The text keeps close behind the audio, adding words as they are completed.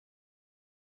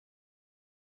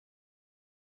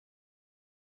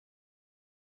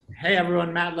Hey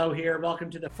everyone, Matt Lowe here.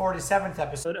 Welcome to the 47th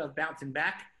episode of Bouncing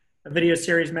Back, a video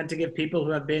series meant to give people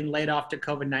who have been laid off to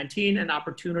COVID-19 an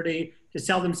opportunity to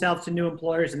sell themselves to new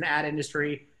employers in the ad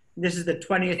industry. This is the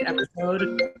 20th episode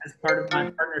as part of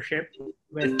my partnership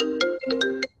with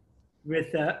the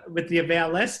Avail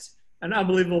List, an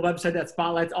unbelievable website that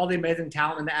spotlights all the amazing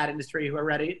talent in the ad industry who are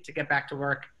ready to get back to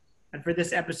work. And for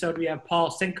this episode, we have Paul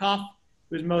Sinkoff,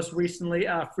 who's most recently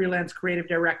a freelance creative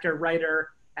director, writer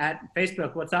at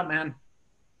Facebook. What's up, man?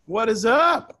 What is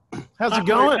up? How's it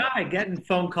going? Guy getting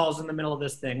phone calls in the middle of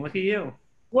this thing. Look at you.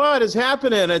 What is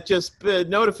happening? It just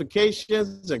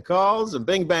notifications and calls and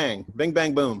bing, bang,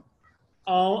 boom.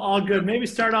 All good. Maybe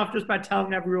start off just by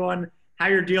telling everyone how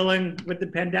you're dealing with the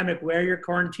pandemic, where you're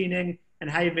quarantining,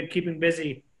 and how you've been keeping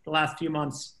busy the last few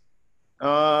months.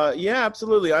 Yeah,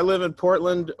 absolutely. I live in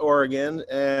Portland, Oregon,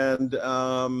 and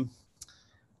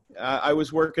I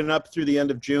was working up through the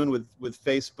end of June with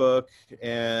Facebook,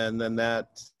 and then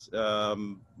that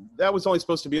was only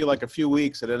supposed to be like a few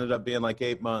weeks. It ended up being like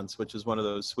 8 months, which is one of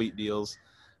those sweet deals.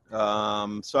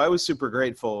 So I was super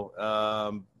grateful,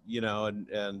 I'm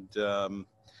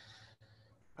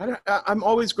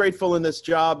always grateful in this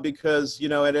job because,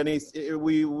 it's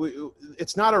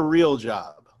not a real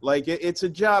job. Like it's a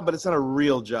job, but it's not a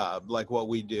real job like what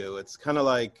we do. It's kind of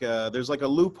like there's like a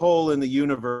loophole in the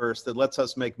universe that lets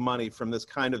us make money from this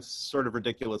kind of sort of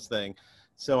ridiculous thing.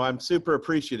 So I'm super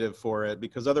appreciative for it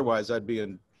because otherwise I'd be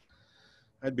in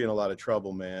a lot of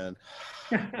trouble, man.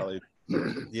 Probably,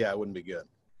 yeah, it wouldn't be good.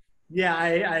 Yeah,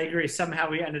 I agree. Somehow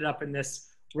we ended up in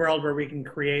this world where we can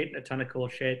create a ton of cool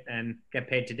shit and get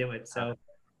paid to do it. So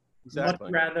exactly.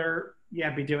 Much rather,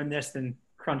 be doing this than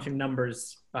crunching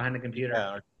numbers behind the computer.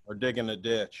 Yeah, or digging a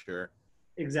ditch or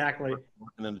exactly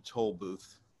working in a toll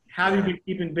booth. How have you been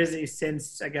keeping busy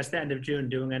since, I guess, the end of June?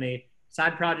 Doing any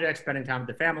side projects, spending time with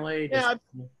the family?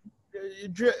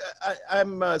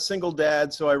 I'm a single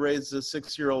dad, so I raised a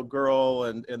 6-year-old girl,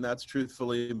 and that's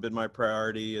truthfully been my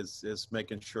priority is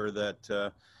making sure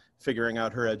that figuring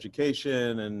out her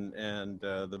education and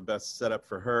the best setup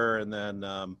for her. And then,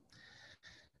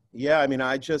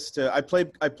 I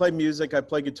play music, I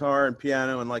play guitar and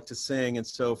piano and like to sing. And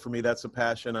so for me, that's a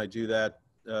passion. I do that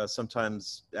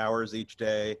sometimes hours each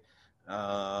day.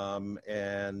 I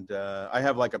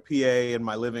have like a PA in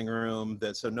my living room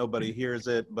so nobody hears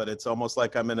it, but it's almost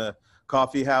like I'm in a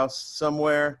coffee house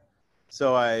somewhere.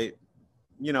 So I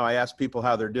ask people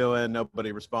how they're doing.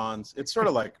 Nobody responds. It's sort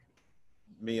of like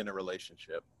me in a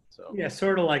relationship. So yeah,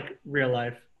 sort of like real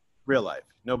life.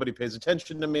 Nobody pays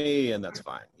attention to me, and that's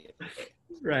fine.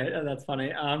 Right. Oh, that's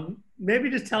funny. Maybe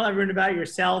just tell everyone about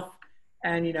yourself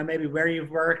and, maybe where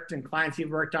you've worked and clients you've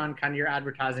worked on, kind of your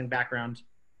advertising background.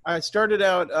 I started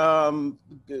out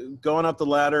going up the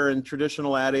ladder in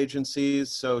traditional ad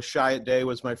agencies. So Chiat Day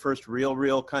was my first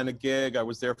real kind of gig. I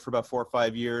was there for about 4 or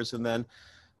 5 years. And then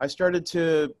I started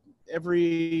to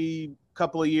every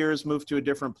couple of years move to a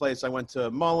different place. I went to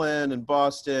Mullen in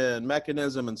Boston,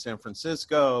 Mechanism in San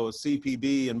Francisco,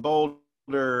 CPB in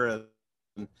Boulder,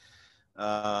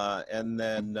 and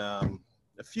then a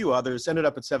few others. Ended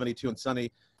up at 72 and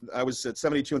Sunny. I was at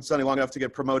 72 and Sunny long enough to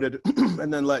get promoted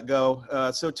and then let go.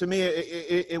 So to me,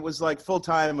 it was like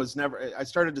full-time was never, I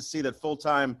started to see that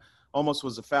full-time almost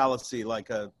was a fallacy.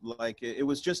 It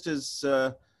was just as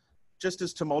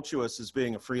tumultuous as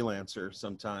being a freelancer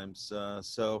sometimes.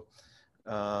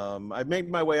 I've made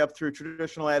my way up through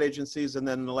traditional ad agencies, and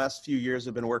then in the last few years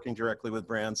I've been working directly with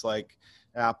brands like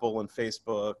Apple and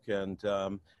Facebook and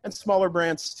smaller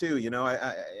brands too.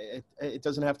 It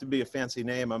doesn't have to be a fancy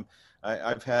name.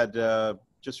 I've had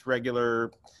just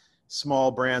regular small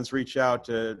brands reach out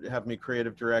to have me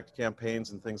creative direct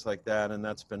campaigns and things like that, and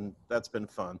that's been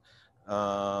fun.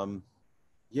 I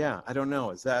don't know.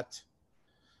 Was that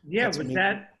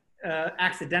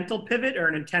accidental pivot or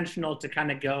an intentional to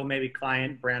kind of go maybe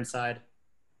client brand side?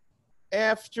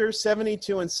 After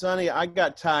 72 and Sunny, I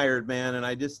got tired, man. And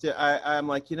I'm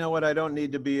like, you know what? I don't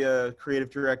need to be a creative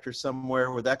director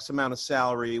somewhere with X amount of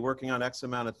salary, working on X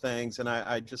amount of things. And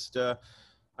I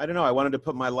don't know. I wanted to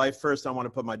put my life first. I want to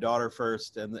put my daughter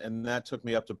first. And that took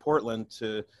me up to Portland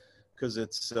because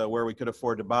it's where we could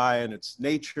afford to buy, and it's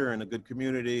nature and a good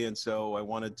community. And so I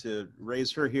wanted to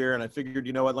raise her here, and I figured,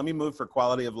 you know what, let me move for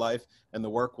quality of life and the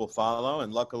work will follow.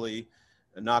 And luckily,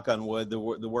 knock on wood, the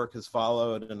work has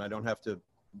followed, and I don't have to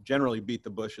generally beat the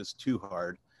bushes too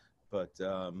hard. But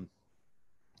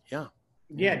Yeah,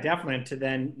 definitely. To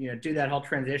then, do that whole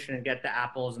transition and get the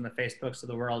Apples and the Facebooks of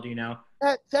the world,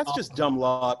 That's just dumb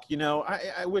luck.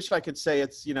 I wish I could say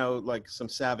it's, like some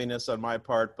savviness on my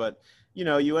part, but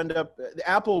you end up,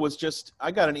 Apple was just,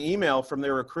 I got an email from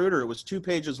their recruiter. It was 2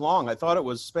 pages long. I thought it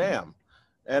was spam.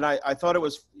 And I thought it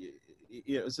was,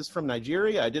 is this from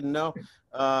Nigeria? I didn't know.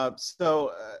 But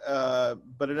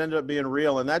it ended up being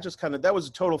real. And that just that was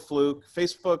a total fluke.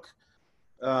 Facebook,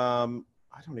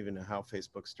 I don't even know how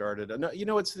Facebook started.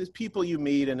 It's people you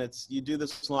meet, and you do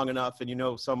this long enough,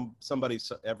 and somebody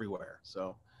everywhere.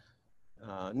 So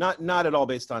not at all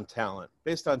based on talent.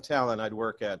 Based on talent, I'd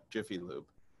work at Jiffy Lube.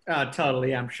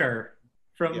 Totally, I'm sure.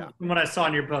 From what I saw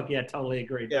in your book, yeah, totally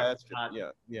agree. Yeah, that's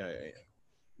yeah.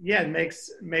 Yeah, it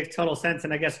makes total sense,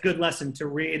 and I guess good lesson to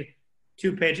read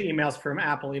 2-page emails from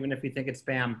Apple, even if you think it's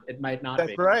spam. It might not be.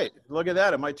 That's right. Look at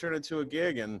that. It might turn into a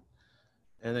gig, and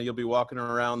then you'll be walking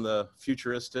around the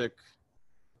futuristic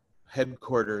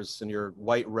headquarters in your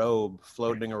white robe,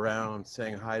 floating around,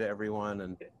 saying hi to everyone,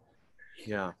 and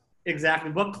yeah. Exactly.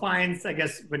 What clients, I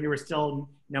guess, when you were still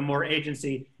more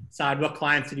agency side, what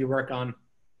clients did you work on?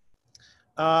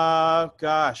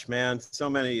 Gosh, man, so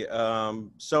many.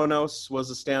 Sonos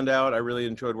was a standout. I really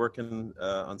enjoyed working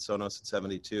on Sonos at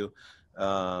 72.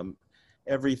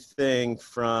 Everything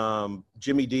from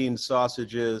Jimmy Dean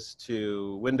sausages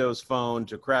to Windows Phone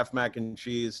to Kraft mac and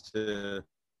cheese to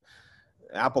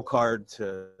Apple Card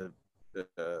to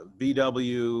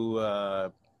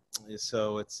VW.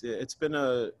 So it's been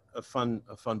a fun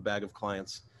bag of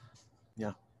clients.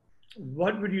 Yeah.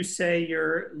 What would you say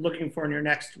you're looking for in your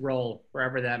next role,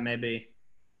 wherever that may be?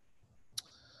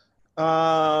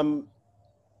 What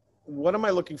am I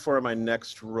looking for in my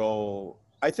next role?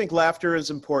 I think laughter is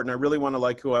important. I really want to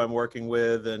like who I'm working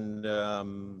with, and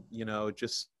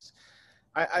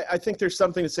I think there's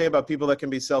something to say about people that can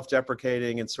be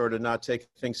self-deprecating and sort of not take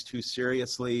things too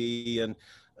seriously. And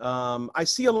I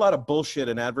see a lot of bullshit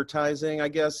in advertising, I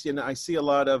guess. I see a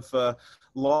lot of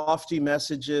lofty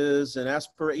messages and I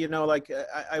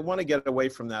want to get away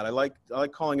from that. I like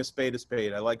calling a spade a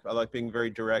spade. I like being very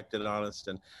direct and honest,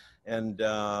 and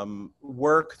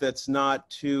work that's not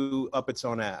too up its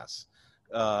own ass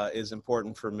is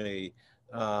important for me.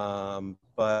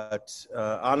 But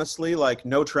honestly, like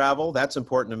no travel, that's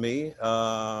important to me.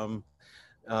 I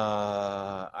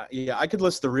could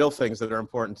list the real things that are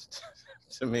important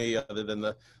to me, other than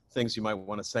the things you might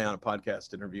want to say on a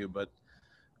podcast interview. But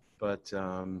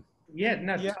totally.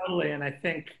 And I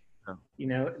think,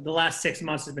 the last 6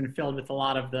 months has been filled with a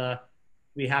lot of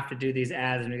we have to do these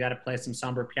ads, and we got to play some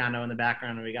somber piano in the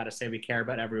background, and we got to say we care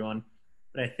about everyone.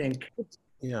 But I think,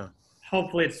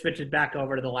 hopefully it switches back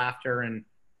over to the laughter and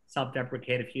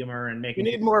self-deprecative humor and making.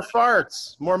 We need more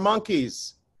farts, more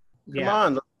monkeys. Come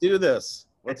on, let's do this.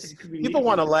 People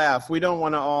want to laugh. We don't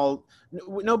want to all.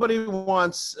 Nobody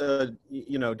wants,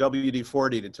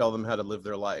 WD-40 to tell them how to live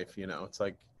their life. It's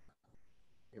like,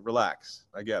 relax.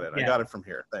 I get it. Yeah. I got it from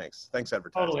here. Thanks,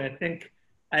 advertising. Totally.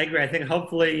 I agree. I think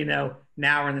hopefully, now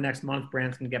or in the next month,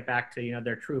 brands can get back to,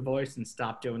 their true voice and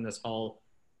stop doing this whole,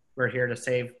 we're here to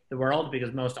save the world,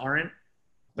 because most aren't.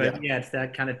 But it's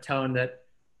that kind of tone that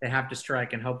they have to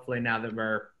strike. And hopefully now that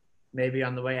we're maybe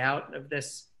on the way out of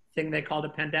this thing they called a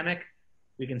pandemic,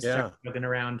 we can start looking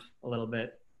around a little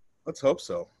bit. Let's hope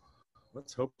so.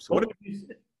 What have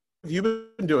you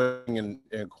been doing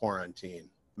in quarantine,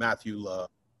 Matthew Love?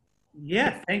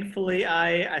 Yeah, thankfully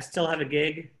I still have a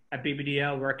gig at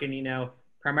BBDO working,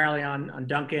 primarily on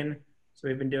Dunkin'. So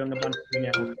we've been doing a bunch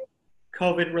of,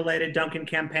 COVID-related Dunkin'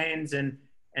 campaigns, and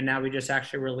now we just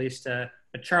actually released a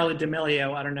Charli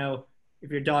D'Amelio. I don't know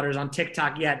if your daughter's on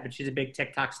TikTok yet, but she's a big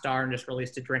TikTok star and just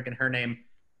released a drink in her name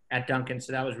at Dunkin'.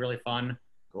 So that was really fun.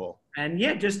 Cool. And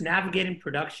just navigating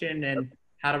production and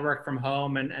how to work from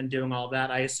home and doing all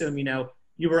that. I assume,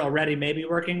 you were already maybe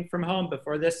working from home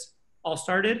before this all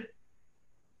started?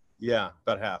 Yeah,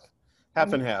 about half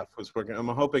and half was working. I'm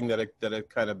hoping that it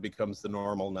kind of becomes the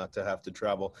normal, not to have to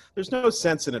travel. There's no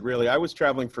sense in it, really. I was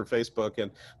traveling for Facebook,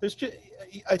 and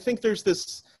I think there's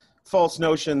this false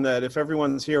notion that if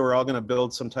everyone's here, we're all going to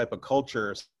build some type of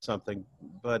culture or something.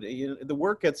 But the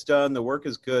work gets done. The work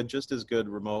is good, just as good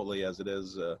remotely as it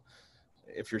is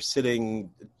if you're sitting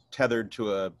tethered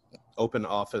to a open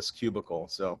office cubicle.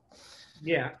 So,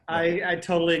 I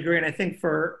totally agree. And I think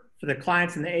for the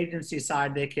clients and the agency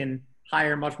side, they can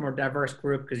hire a much more diverse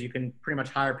group, because you can pretty much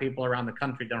hire people around the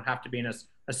country. They don't have to be in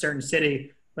a certain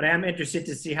city. But I am interested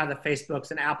to see how the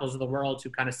Facebooks and Apples of the world, who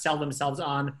kind of sell themselves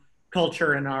on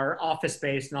culture in our office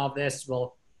space and all this,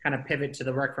 will kind of pivot to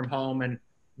the work from home, and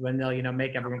when they'll,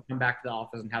 make everyone come back to the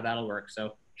office, and how that'll work.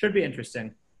 So should be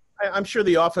interesting. I'm sure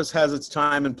the office has its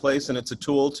time and place, and it's a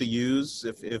tool to use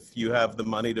if you have the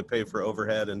money to pay for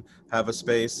overhead and have a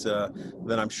space,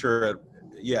 then I'm sure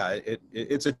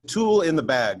it's a tool in the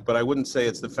bag, but I wouldn't say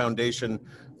it's the foundation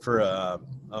for a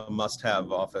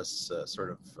must-have office a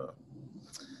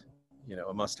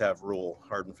must-have rule,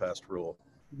 hard and fast rule.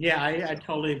 Yeah, I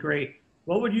totally agree.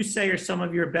 What would you say are some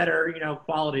of your better,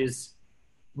 qualities,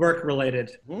 work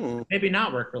related? Hmm. Maybe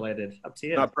not work related. Up to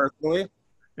you. Not personally.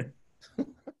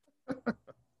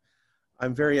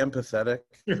 I'm very empathetic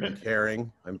and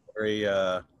caring. I'm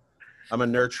a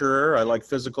nurturer. I like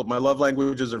physical. My love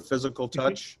languages are physical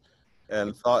touch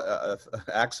and thought,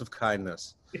 acts of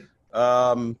kindness.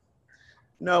 Um,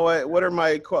 no, what are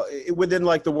my within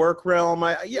like the work realm?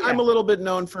 I'm Yeah. a little bit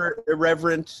known for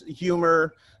irreverent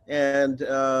humor and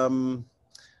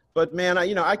but man,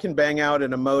 I can bang out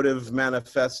an emotive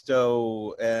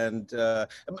manifesto, and a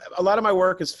lot of my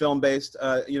work is film based.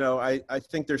 I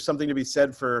think there's something to be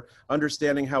said for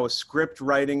understanding how a script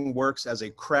writing works as a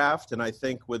craft, and I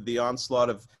think with the onslaught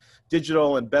of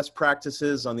digital and best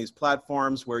practices on these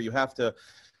platforms where you have to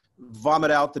vomit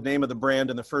out the name of the brand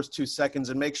in the first 2 seconds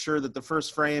and make sure that the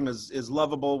first frame is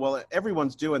lovable. Well,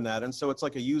 everyone's doing that, and so it's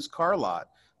like a used car lot.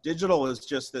 Digital is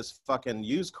just this fucking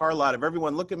used car lot of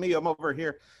everyone. Look at me, I'm over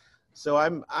here. So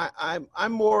I'm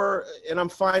more, and I'm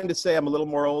fine to say I'm a little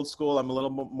more old school. I'm a little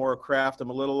more craft. I'm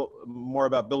a little more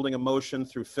about building emotion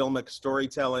through filmic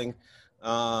storytelling.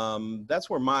 That's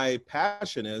where my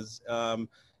passion is.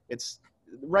 It's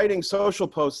writing social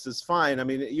posts is fine. I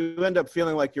mean, you end up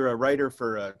feeling like you're a writer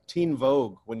for Teen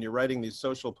Vogue when you're writing these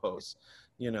social posts.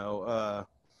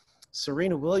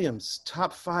 Serena Williams'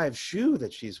 top 5 shoe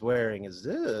that she's wearing is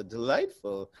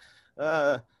delightful.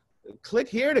 Click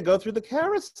here to go through the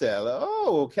carousel.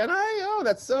 Oh, can I? Oh,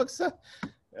 that's so exciting.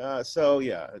 So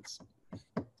yeah, it's.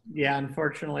 Yeah,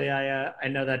 unfortunately, I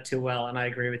know that too well, and I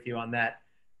agree with you on that.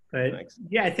 But Thanks.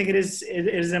 yeah, I think it is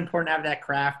important to have that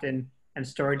craft and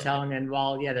storytelling. And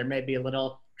while yeah, there may be a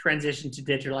little transition to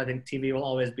digital, I think TV will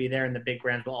always be there, and the big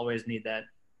brands will always need that.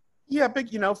 Yeah,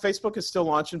 Facebook is still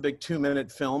launching big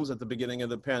 2-minute films at the beginning of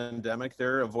the pandemic.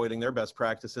 They're avoiding their best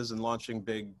practices and launching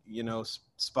big,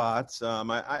 spots.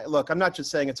 Look, I'm not just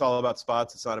saying it's all about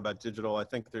spots. It's not about digital. I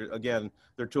think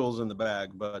they're tools in the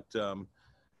bag, but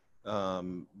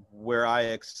where I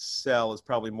excel is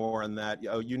probably more in that,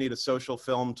 you need a social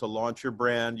film to launch your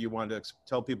brand. You want to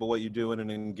tell people what you do in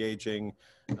an engaging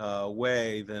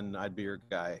way, then I'd be your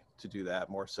guy to do that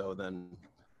more so than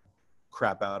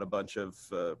crap out a bunch of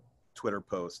Twitter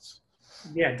posts.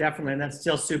 Yeah, definitely, and that's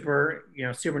still super,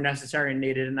 super necessary and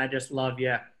needed. And I just love,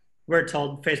 yeah, we're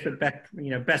told Facebook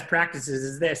best practices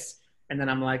is this, and then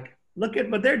I'm like, look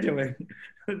at what they're doing.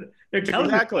 They're telling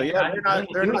Exactly. me, Yeah,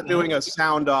 they're not doing a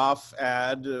sound off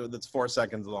ad that's 4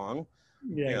 seconds long.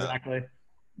 Yeah, exactly.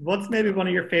 What's maybe one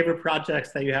of your favorite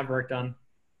projects that you have worked on?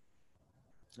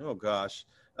 Oh gosh,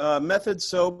 Method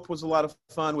Soap was a lot of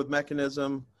fun with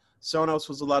Mechanism. Sonos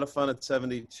was a lot of fun at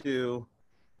 72.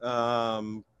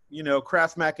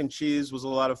 Kraft Mac and Cheese was a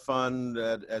lot of fun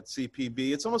at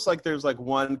CPB. It's almost like there's like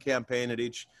one campaign at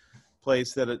each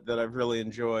place that I've really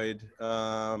enjoyed.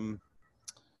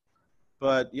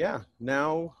 But yeah,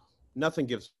 now nothing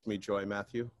gives me joy,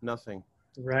 Matthew. Nothing.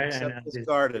 Right, Except this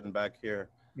garden back here.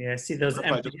 Yeah, I see those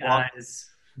empty eyes.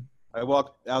 I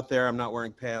walk out there. I'm not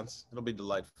wearing pants. It'll be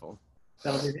delightful.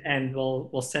 That'll be the end.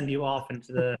 We'll send you off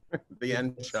into the the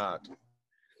end shot.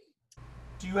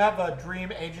 Do you have a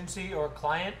dream agency or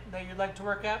client that you'd like to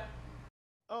work at?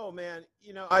 Oh man,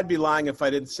 I'd be lying if I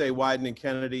didn't say Wieden and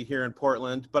Kennedy here in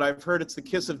Portland, but I've heard it's the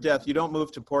kiss of death. You don't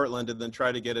move to Portland and then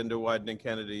try to get into Wieden and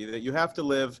Kennedy. That you have to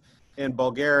live in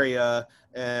Bulgaria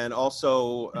and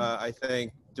also, I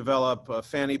think, develop a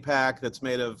fanny pack that's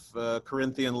made of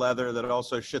Corinthian leather that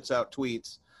also shits out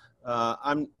tweets.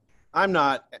 I'm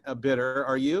not a bitter.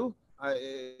 Are you?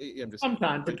 I'm just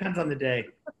sometimes depends on the day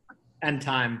and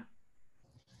time.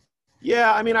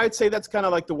 Yeah, I mean, I'd say that's kind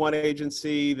of like the one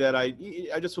agency that I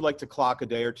just would like to clock a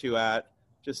day or two at,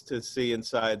 just to see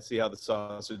inside, see how the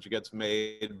sausage gets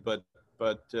made. But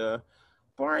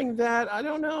barring that, I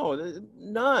don't know,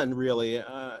 none really.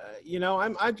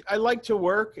 I like to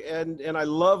work and I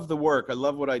love the work. I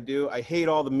love what I do. I hate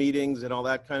all the meetings and all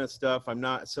that kind of stuff. I'm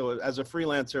not so as a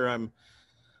freelancer.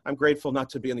 I'm grateful not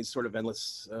to be in these sort of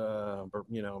endless,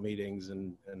 meetings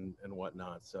and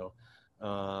whatnot. So.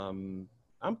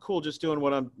 I'm cool just doing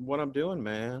what I'm doing,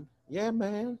 man. Yeah,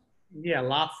 man. Yeah,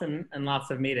 lots and lots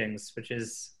of meetings, which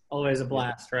is always a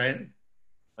blast, right?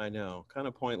 I know, kind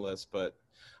of pointless, but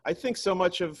I think so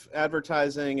much of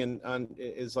advertising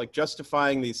is like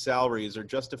justifying these salaries or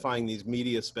justifying these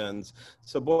media spends.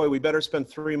 So boy, we better spend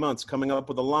 3 months coming up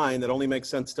with a line that only makes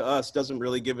sense to us, doesn't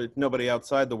really give it, nobody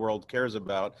outside the world cares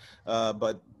about.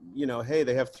 But hey,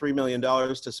 they have $3 million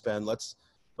to spend. Let's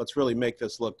really make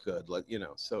this look good.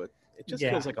 So it just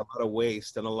feels like a lot of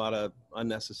waste and a lot of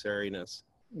unnecessariness.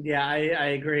 Yeah, I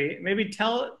agree. Maybe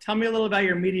tell me a little about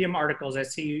your Medium articles. I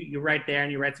see you write there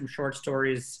and you write some short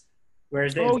stories.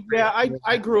 Where's the Oh yeah, I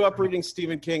inspiration? grew up reading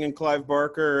Stephen King and Clive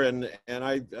Barker, and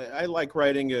I like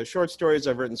writing short stories.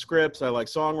 I've written scripts. I like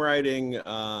songwriting.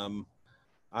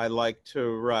 I like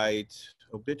to write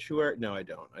obituary. No, I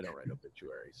don't. I don't write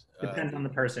obituaries. Depends on the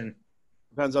person.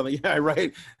 Depends on the. Yeah, I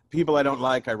write people I don't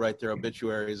like. I write their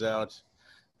obituaries out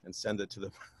and send it to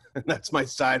them. That's my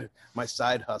side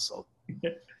hustle.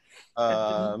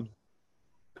 Um,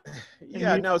 And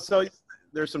yeah, you, no. So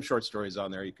there's some short stories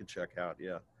on there you can check out.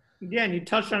 Yeah. yeah, and you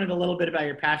touched on it a little bit about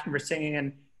your passion for singing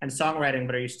and songwriting,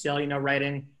 but are you still,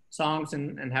 writing songs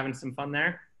and having some fun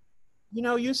there?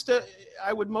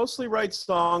 I would mostly write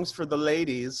songs for the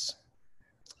ladies.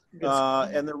 Good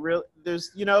stuff. And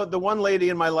there's, the one lady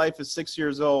in my life is 6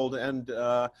 years old, and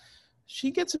she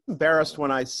gets embarrassed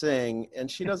when I sing, and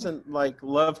she doesn't like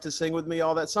love to sing with me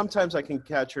all that. Sometimes I can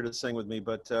catch her to sing with me,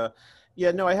 but yeah,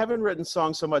 no, I haven't written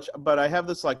songs so much, but I have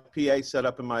this like PA set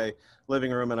up in my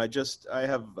living room, and I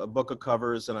have a book of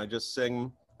covers, and I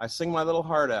sing my little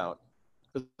heart out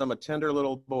because I'm a tender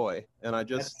little boy, and I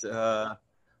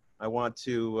want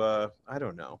to, I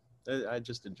don't know. I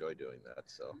just enjoy doing that.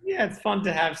 So Yeah, it's fun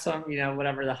to have some,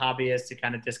 whatever the hobby is to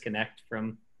kind of disconnect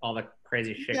from all the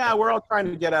crazy shit. yeah, we're all trying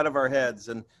to get out of our heads,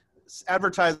 and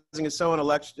advertising is so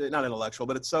not intellectual,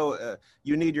 but it's so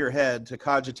you need your head to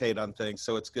cogitate on things.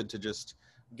 So it's good to just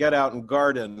get out and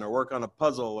garden or work on a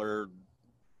puzzle or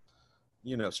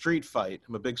street fight.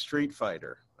 I'm a big street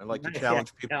fighter. I like to Nice,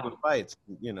 challenge people yeah. to fights.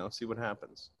 See what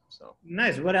happens. So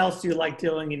Nice. What else do you like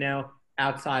doing,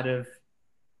 outside of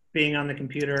being on the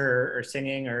computer or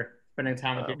singing or spending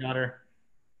time with your daughter?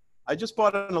 I just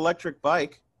bought an electric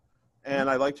bike, and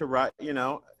I like to ride.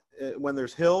 When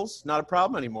there's hills, not a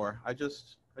problem anymore. I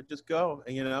just go.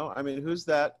 And, I mean, who's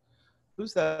that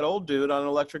old dude on an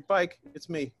electric bike? It's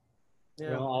me.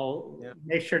 Yeah. Well, I'll Yeah.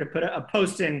 make sure to put a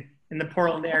posting in the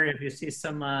Portland area if you see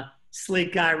some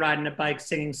sleek guy riding a bike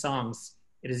singing songs.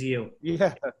 It is you.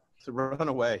 Yeah. To run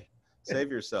away, save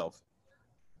yourself.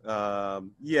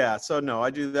 Yeah. So no,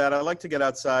 I do that. I like to get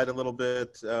outside a little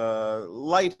bit.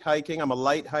 Light hiking. I'm a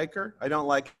light hiker. I don't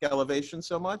like elevation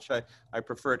so much. I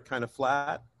prefer it kind of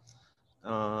flat.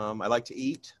 I like to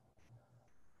eat.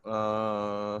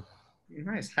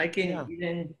 Nice. Hiking, Yeah.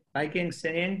 eating, biking,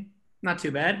 singing. Not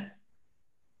too bad.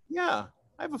 Yeah,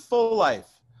 I have a full life.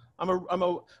 I'm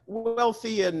a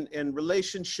wealthy in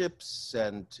relationships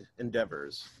and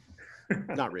endeavors.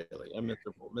 Not really. I'm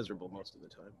miserable most of the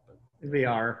time. But We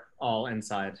are all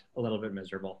inside a little bit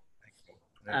miserable. thank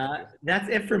you. That's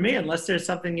it for me. Unless there's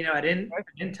something I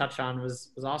didn't touch on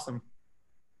was awesome.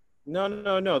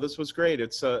 No. This was great.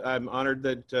 I'm honored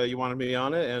that you wanted me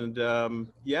on it, and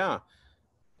yeah,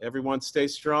 everyone stay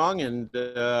strong and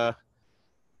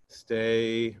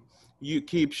stay. You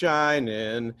keep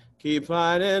shining, keep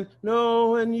fighting,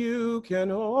 knowing you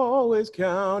can always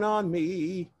count on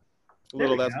me. There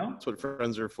we That's go. what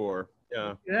friends are for.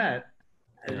 Yeah. Yeah.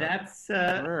 Yeah. That's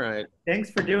All right.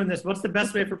 thanks for doing this. What's the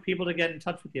best way for people to get in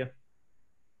touch with you?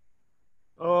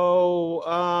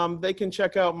 Oh, they can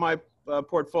check out my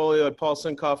portfolio at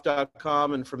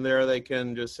paulsinkoff.com, and from there they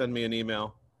can just send me an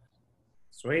email.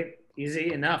 Sweet.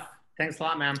 Easy enough. Thanks a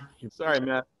lot, man. Sorry,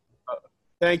 Matt.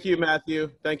 Thank you, Matthew.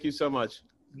 Thank you so much.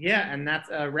 Yeah, and that's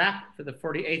a wrap for the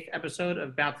 48th episode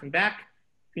of Bouncing Back.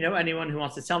 If you know anyone who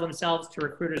wants to sell themselves to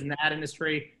recruiters in the ad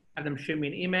industry, have them shoot me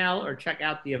an email or check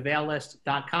out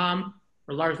theavaillist.com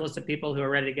for a large list of people who are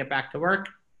ready to get back to work.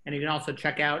 And you can also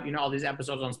check out, all these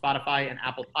episodes on Spotify and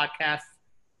Apple Podcasts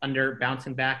under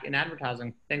Bouncing Back in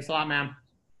Advertising. Thanks a lot, man.